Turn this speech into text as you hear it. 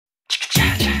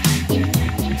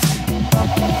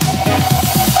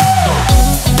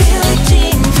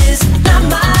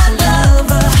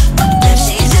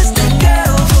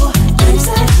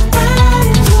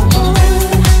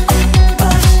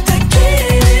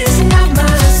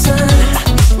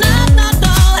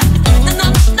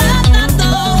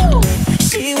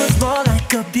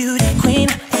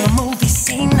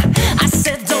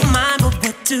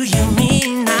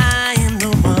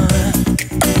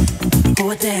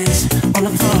dance on the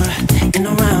floor and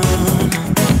around.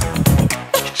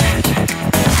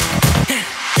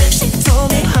 She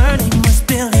told me her name was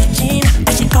Billie Jean,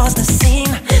 and she caused the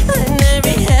scene. And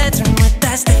every head turned with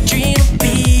that's the dream of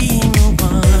being the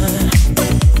one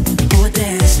who would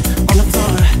dance on the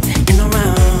floor and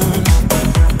around.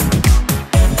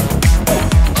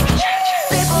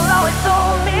 People always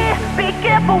told me, be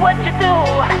careful what you do.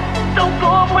 Don't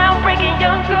go around breaking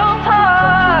young girls'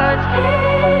 hearts.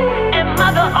 And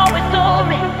mother always told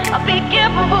me, be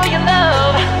careful who you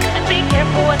love, and be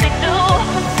careful what they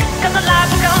do.